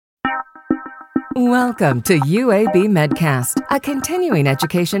Welcome to UAB Medcast, a continuing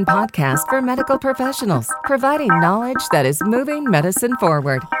education podcast for medical professionals, providing knowledge that is moving medicine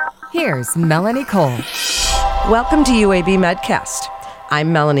forward. Here's Melanie Cole. Welcome to UAB Medcast.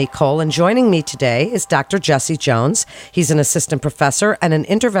 I'm Melanie Cole, and joining me today is Dr. Jesse Jones. He's an assistant professor and an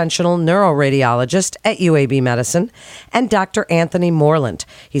interventional neuroradiologist at UAB Medicine, and Dr. Anthony Moreland.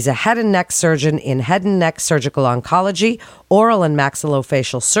 He's a head and neck surgeon in head and neck surgical oncology, oral and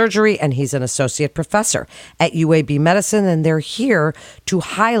maxillofacial surgery, and he's an associate professor at UAB Medicine, and they're here to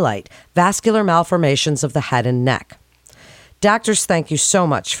highlight vascular malformations of the head and neck. Doctors, thank you so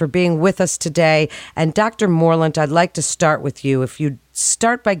much for being with us today. And Dr. Moreland, I'd like to start with you. If you'd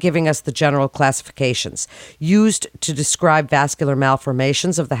start by giving us the general classifications used to describe vascular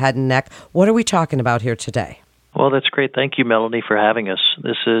malformations of the head and neck. What are we talking about here today? Well, that's great. Thank you, Melanie, for having us.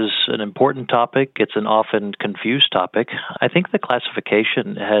 This is an important topic. It's an often confused topic. I think the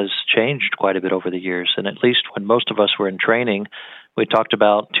classification has changed quite a bit over the years, and at least when most of us were in training, we talked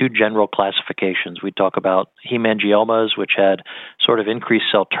about two general classifications. We talk about hemangiomas, which had sort of increased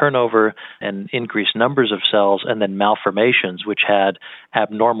cell turnover and increased numbers of cells, and then malformations, which had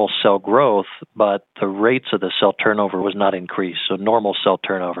abnormal cell growth, but the rates of the cell turnover was not increased, so normal cell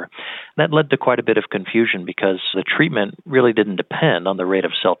turnover. That led to quite a bit of confusion because the treatment really didn't depend on the rate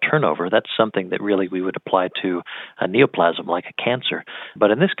of cell turnover. That's something that really we would apply to a neoplasm like a cancer.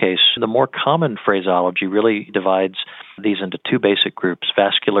 But in this case, the more common phraseology really divides these into two basic groups,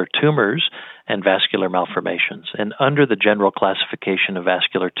 vascular tumors and vascular malformations. And under the general classification of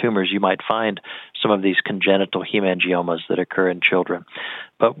vascular tumors, you might find some of these congenital hemangiomas that occur in children.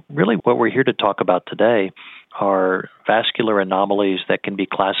 But really what we're here to talk about today are vascular anomalies that can be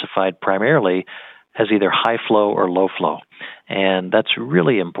classified primarily as either high flow or low flow. And that's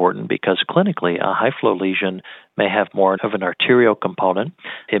really important because clinically, a high flow lesion may have more of an arterial component.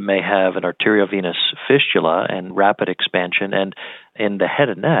 It may have an arteriovenous fistula and rapid expansion. And in the head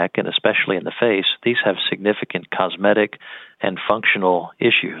and neck, and especially in the face, these have significant cosmetic and functional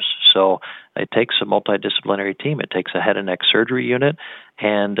issues. So it takes a multidisciplinary team. It takes a head and neck surgery unit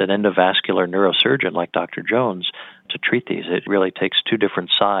and an endovascular neurosurgeon like Dr. Jones to treat these. It really takes two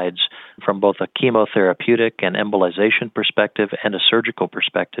different sides from both a chemotherapeutic and embolization perspective and a surgical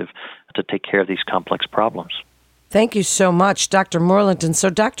perspective to take care of these complex problems. Thank you so much, Dr. Moreland. And so,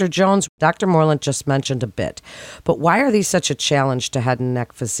 Dr. Jones, Dr. Moreland just mentioned a bit, but why are these such a challenge to head and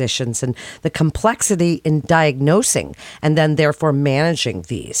neck physicians and the complexity in diagnosing and then therefore managing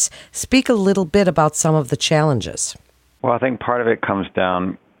these? Speak a little bit about some of the challenges. Well, I think part of it comes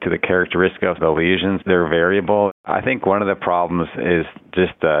down to the characteristic of the lesions. They're variable. I think one of the problems is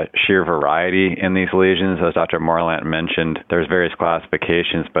just the sheer variety in these lesions. As Dr. Moreland mentioned, there's various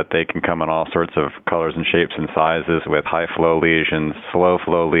classifications, but they can come in all sorts of colors and shapes and sizes with high flow lesions, slow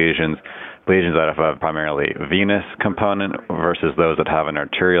flow lesions, lesions that have a primarily venous component versus those that have an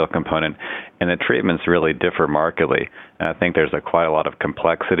arterial component. And the treatments really differ markedly. And I think there's quite a lot of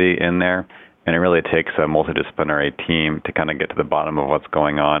complexity in there. And it really takes a multidisciplinary team to kind of get to the bottom of what's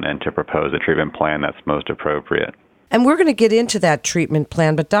going on and to propose a treatment plan that's most appropriate. And we're going to get into that treatment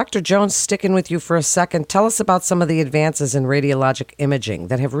plan, but Dr. Jones, sticking with you for a second, tell us about some of the advances in radiologic imaging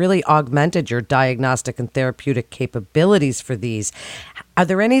that have really augmented your diagnostic and therapeutic capabilities for these. Are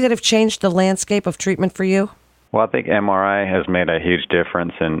there any that have changed the landscape of treatment for you? Well, I think MRI has made a huge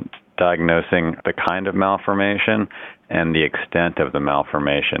difference in diagnosing the kind of malformation and the extent of the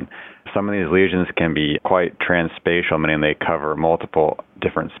malformation. Some of these lesions can be quite transspatial, meaning they cover multiple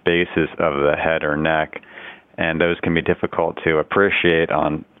different spaces of the head or neck, and those can be difficult to appreciate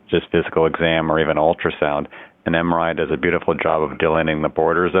on just physical exam or even ultrasound. And MRI does a beautiful job of delineating the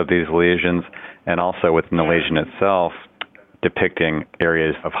borders of these lesions, and also within the lesion itself, depicting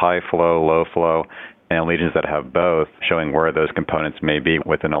areas of high flow, low flow, and lesions that have both, showing where those components may be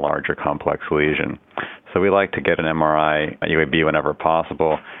within a larger complex lesion. So we like to get an MRI at UAB whenever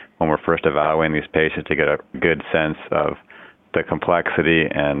possible when we're first evaluating these patients to get a good sense of the complexity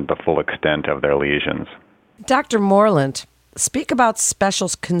and the full extent of their lesions. Dr. Moreland, speak about special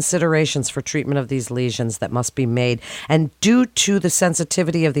considerations for treatment of these lesions that must be made. And due to the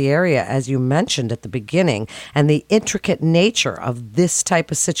sensitivity of the area, as you mentioned at the beginning, and the intricate nature of this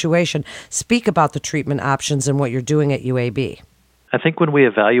type of situation, speak about the treatment options and what you're doing at UAB. I think when we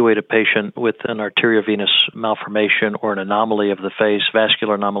evaluate a patient with an arteriovenous malformation or an anomaly of the face,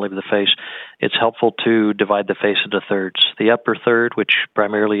 vascular anomaly of the face, it's helpful to divide the face into thirds. The upper third, which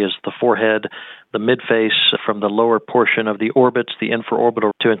primarily is the forehead, the midface from the lower portion of the orbits, the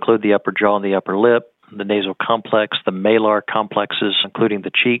infraorbital to include the upper jaw and the upper lip, the nasal complex, the malar complexes, including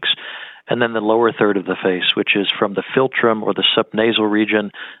the cheeks, and then the lower third of the face, which is from the philtrum or the subnasal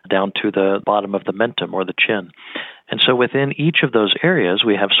region down to the bottom of the mentum or the chin. And so within each of those areas,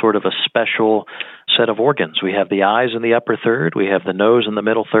 we have sort of a special set of organs. We have the eyes in the upper third, we have the nose in the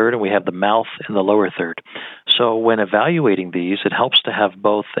middle third, and we have the mouth in the lower third. So when evaluating these, it helps to have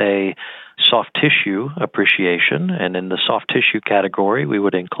both a soft tissue appreciation, and in the soft tissue category, we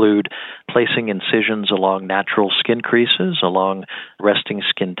would include placing incisions along natural skin creases, along resting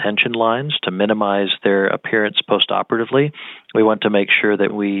skin tension lines to minimize their appearance postoperatively. We want to make sure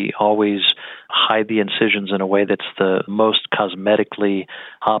that we always hide the incisions in a way that's the most cosmetically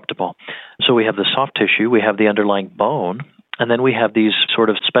optimal. So we have the soft tissue, we have the underlying bone, and then we have these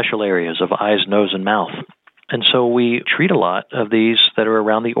sort of special areas of eyes, nose, and mouth. And so we treat a lot of these that are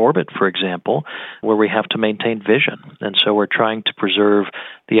around the orbit, for example, where we have to maintain vision. And so we're trying to preserve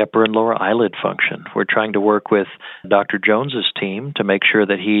the upper and lower eyelid function. We're trying to work with Dr. Jones's team to make sure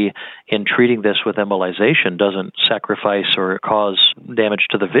that he, in treating this with embolization, doesn't sacrifice or cause damage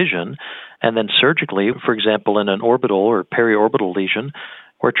to the vision. And then surgically, for example, in an orbital or periorbital lesion,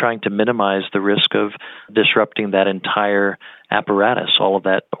 we're trying to minimize the risk of disrupting that entire apparatus, all of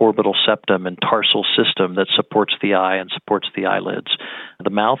that orbital septum and tarsal system that supports the eye and supports the eyelids.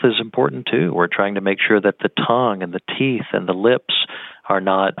 The mouth is important too. We're trying to make sure that the tongue and the teeth and the lips are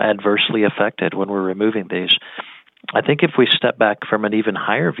not adversely affected when we're removing these. I think if we step back from an even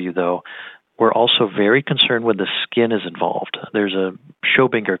higher view, though, we're also very concerned when the skin is involved. There's a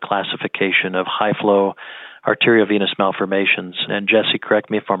Schobinger classification of high-flow arteriovenous malformations. And Jesse, correct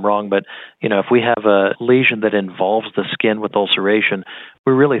me if I'm wrong, but if we have a lesion that involves the skin with ulceration,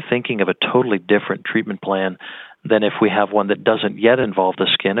 we're really thinking of a totally different treatment plan than if we have one that doesn't yet involve the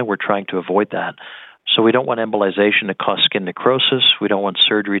skin, and we're trying to avoid that. So we don't want embolization to cause skin necrosis. We don't want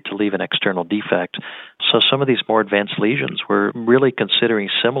surgery to leave an external defect. So some of these more advanced lesions, we're really considering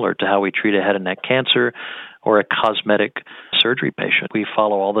similar to how we treat a head and neck cancer or a cosmetic surgery patient. We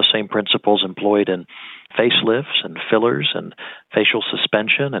follow all the same principles employed in facelifts and fillers and facial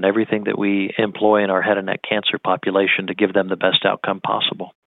suspension and everything that we employ in our head and neck cancer population to give them the best outcome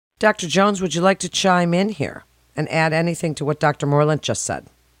possible. Dr. Jones, would you like to chime in here and add anything to what Dr. Moreland just said?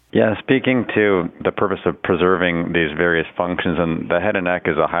 Yeah, speaking to the purpose of preserving these various functions, and the head and neck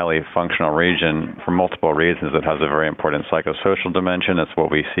is a highly functional region for multiple reasons. It has a very important psychosocial dimension. It's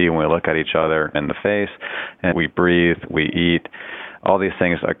what we see when we look at each other in the face, and we breathe, we eat. All these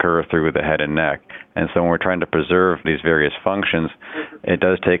things occur through the head and neck. And so when we're trying to preserve these various functions, it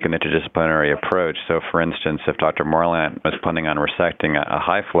does take an interdisciplinary approach. So for instance, if Dr. Moreland was planning on resecting a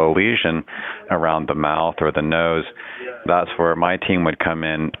high-flow lesion around the mouth or the nose, that's where my team would come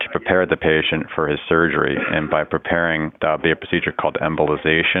in to prepare the patient for his surgery. And by preparing, that would be a procedure called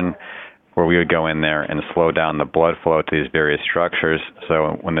embolization, where we would go in there and slow down the blood flow to these various structures.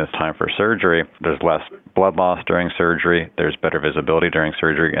 So when it's time for surgery, there's less blood loss during surgery, there's better visibility during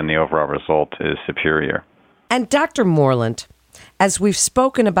surgery, and the overall result is superior. And Dr. Moreland, as we've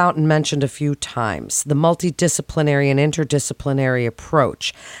spoken about and mentioned a few times, the multidisciplinary and interdisciplinary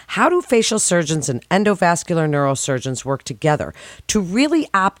approach, how do facial surgeons and endovascular neurosurgeons work together to really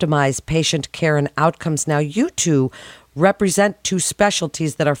optimize patient care and outcomes? Now, you two represent two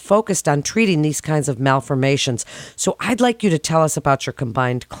specialties that are focused on treating these kinds of malformations. So I'd like you to tell us about your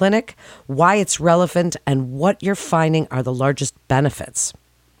combined clinic, why it's relevant, and what you're finding are the largest benefits.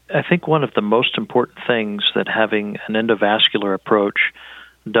 I think one of the most important things that having an endovascular approach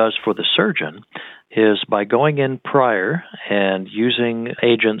does for the surgeon is by going in prior and using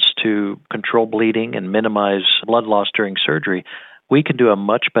agents to control bleeding and minimize blood loss during surgery, we can do a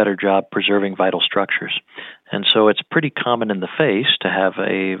much better job preserving vital structures. And so it's pretty common in the face to have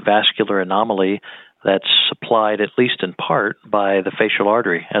a vascular anomaly that's supplied, at least in part, by the facial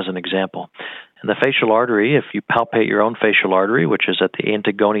artery, as an example. And the facial artery, if you palpate your own facial artery, which is at the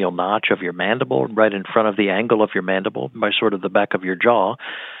antegonial notch of your mandible, right in front of the angle of your mandible, by sort of the back of your jaw,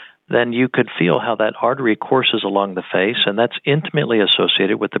 then you could feel how that artery courses along the face, and that's intimately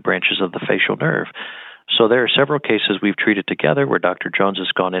associated with the branches of the facial nerve. So there are several cases we've treated together where Dr. Jones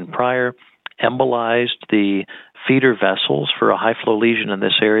has gone in prior, embolized the feeder vessels for a high-flow lesion in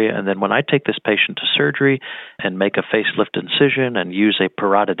this area, and then when I take this patient to surgery and make a facelift incision and use a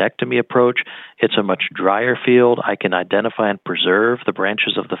parotidectomy approach, it's a much drier field. I can identify and preserve the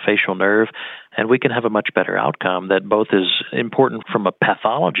branches of the facial nerve, and we can have a much better outcome that both is important from a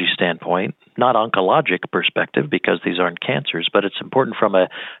pathology standpoint, not oncologic perspective because these aren't cancers, but it's important from a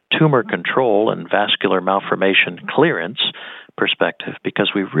tumor control and vascular malformation clearance perspective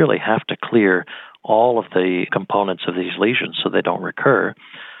because we really have to clear all of the components of these lesions so they don't recur.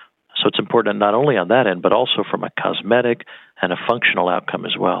 So it's important not only on that end, but also from a cosmetic and a functional outcome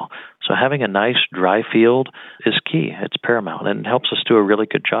as well. So having a nice dry field is key. It's paramount, and it helps us do a really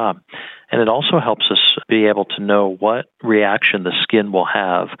good job. And it also helps us be able to know what reaction the skin will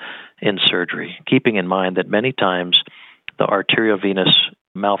have in surgery, keeping in mind that many times the arteriovenous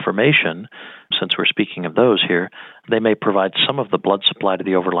malformation, since we're speaking of those here, they may provide some of the blood supply to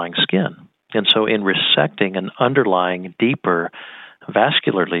the overlying skin. And so in resecting an underlying deeper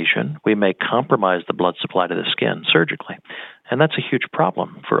vascular lesion, we may compromise the blood supply to the skin surgically. And that's a huge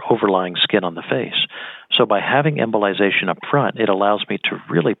problem for overlying skin on the face. So by having embolization up front, it allows me to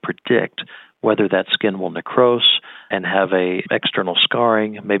really predict whether that skin will necrose and have a external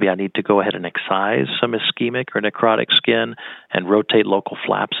scarring. Maybe I need to go ahead and excise some ischemic or necrotic skin and rotate local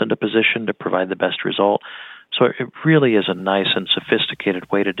flaps into position to provide the best result. So it really is a nice and sophisticated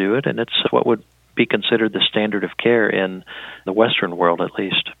way to do it, and it's what would be considered the standard of care in the Western world, at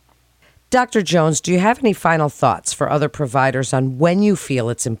least. Dr. Jones, do you have any final thoughts for other providers on when you feel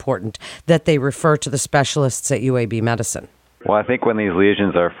it's important that they refer to the specialists at UAB Medicine? Well, I think when these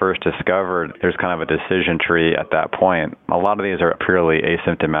lesions are first discovered, there's kind of a decision tree at that point. A lot of these are purely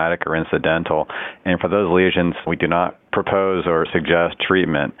asymptomatic or incidental, and for those lesions, we do not propose or suggest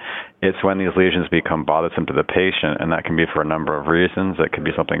treatment. It's when these lesions become bothersome to the patient, and that can be for a number of reasons. It could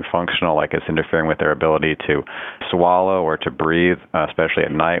be something functional, like it's interfering with their ability to swallow or to breathe, especially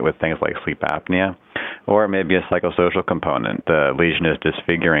at night with things like sleep apnea. Or it may be a psychosocial component. The lesion is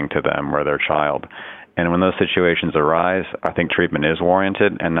disfiguring to them or their child. And when those situations arise, I think treatment is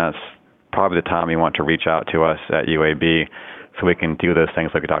warranted, and that's probably the time you want to reach out to us at UAB so we can do those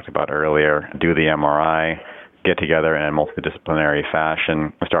things like we talked about earlier, do the MRI, get together in a multidisciplinary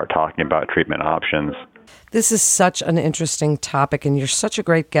fashion, and start talking about treatment options. This is such an interesting topic, and you're such a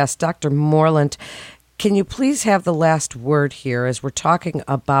great guest. Dr. Moreland, can you please have the last word here as we're talking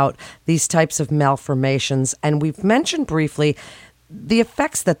about these types of malformations? And we've mentioned briefly the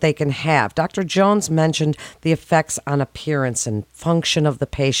effects that they can have. Dr. Jones mentioned the effects on appearance and function of the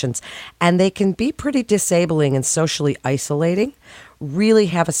patients, and they can be pretty disabling and socially isolating, really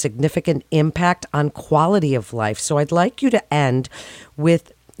have a significant impact on quality of life. So I'd like you to end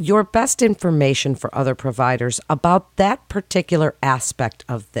with your best information for other providers about that particular aspect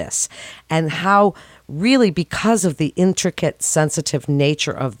of this and how really, because of the intricate, sensitive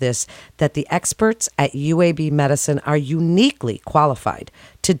nature of this, that the experts at UAB Medicine are uniquely qualified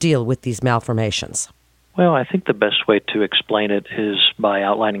to deal with these malformations. Well, I think the best way to explain it is by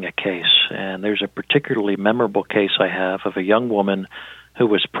outlining a case. And there's a particularly memorable case I have of a young woman who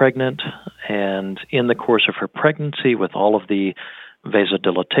was pregnant, and in the course of her pregnancy, with all of the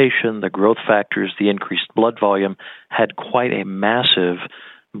vasodilatation, the growth factors, the increased blood volume, had quite a massive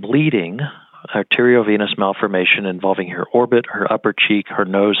bleeding arteriovenous malformation involving her orbit, her upper cheek, her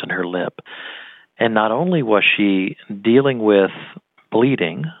nose, and her lip. And not only was she dealing with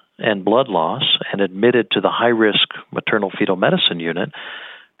bleeding and blood loss and admitted to the high-risk maternal fetal medicine unit,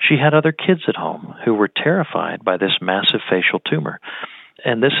 she had other kids at home who were terrified by this massive facial tumor.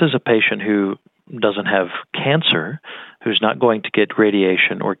 And this is a patient who doesn't have cancer, who's not going to get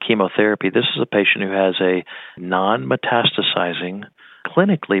radiation or chemotherapy. This is a patient who has a non-metastasizing,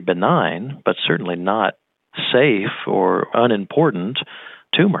 clinically benign, but certainly not safe or unimportant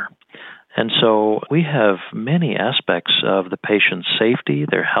tumor. And so we have many aspects of the patient's safety,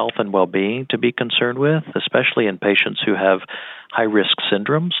 their health and well-being to be concerned with, especially in patients who have high-risk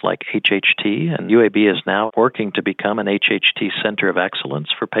syndromes like HHT. And UAB is now working to become an HHT center of excellence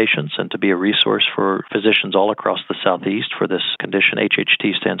for patients and to be a resource for physicians all across the Southeast for this condition.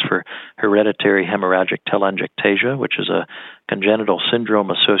 HHT stands for hereditary hemorrhagic telangiectasia, which is a congenital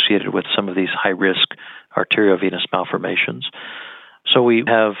syndrome associated with some of these high-risk arteriovenous malformations. So we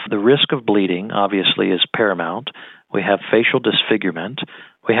have the risk of bleeding, obviously, is paramount. We have facial disfigurement.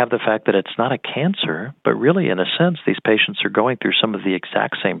 We have the fact that it's not a cancer, but really, in a sense, these patients are going through some of the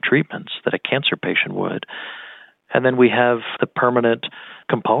exact same treatments that a cancer patient would. And then we have the permanent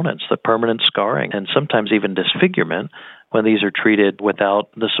components, the permanent scarring, and sometimes even disfigurement when these are treated without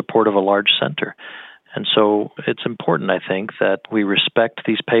the support of a large center. And so it's important, I think, that we respect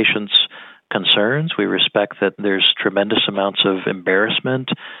these patients' concerns. We respect that there's tremendous amounts of embarrassment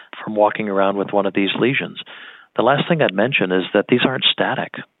from walking around with one of these lesions. The last thing I'd mention is that these aren't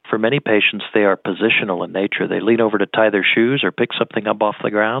static. For many patients, they are positional in nature. They lean over to tie their shoes or pick something up off the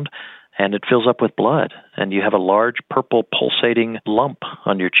ground, and it fills up with blood, and you have a large purple pulsating lump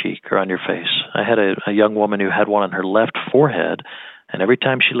on your cheek or on your face. I had a young woman who had one on her left forehead, and every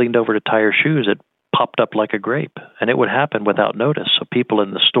time she leaned over to tie her shoes, it popped up like a grape, and it would happen without notice. So people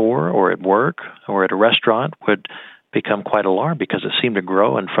in the store or at work or at a restaurant would become quite alarmed because it seemed to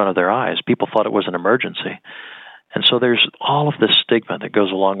grow in front of their eyes. People thought it was an emergency. And so there's all of this stigma that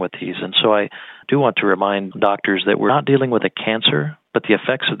goes along with these. And so I do want to remind doctors that we're not dealing with a cancer, but the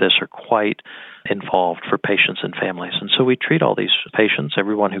effects of this are quite involved for patients and families. And so we treat all these patients,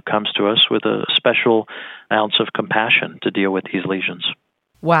 everyone who comes to us, with a special ounce of compassion to deal with these lesions.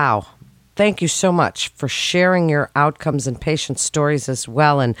 Wow. Thank you so much for sharing your outcomes and patient stories as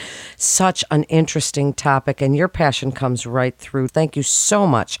well. And such an interesting topic, and your passion comes right through. Thank you so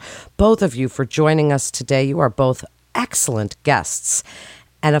much, both of you, for joining us today. You are both excellent guests.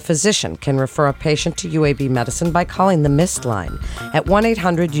 And a physician can refer a patient to UAB Medicine by calling the MIST line at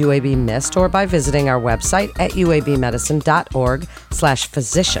 1-800-UAB-MIST or by visiting our website at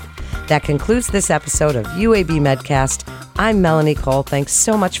uabmedicine.org/physician. That concludes this episode of UAB Medcast. I'm Melanie Cole. Thanks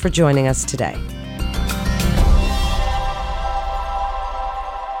so much for joining us today.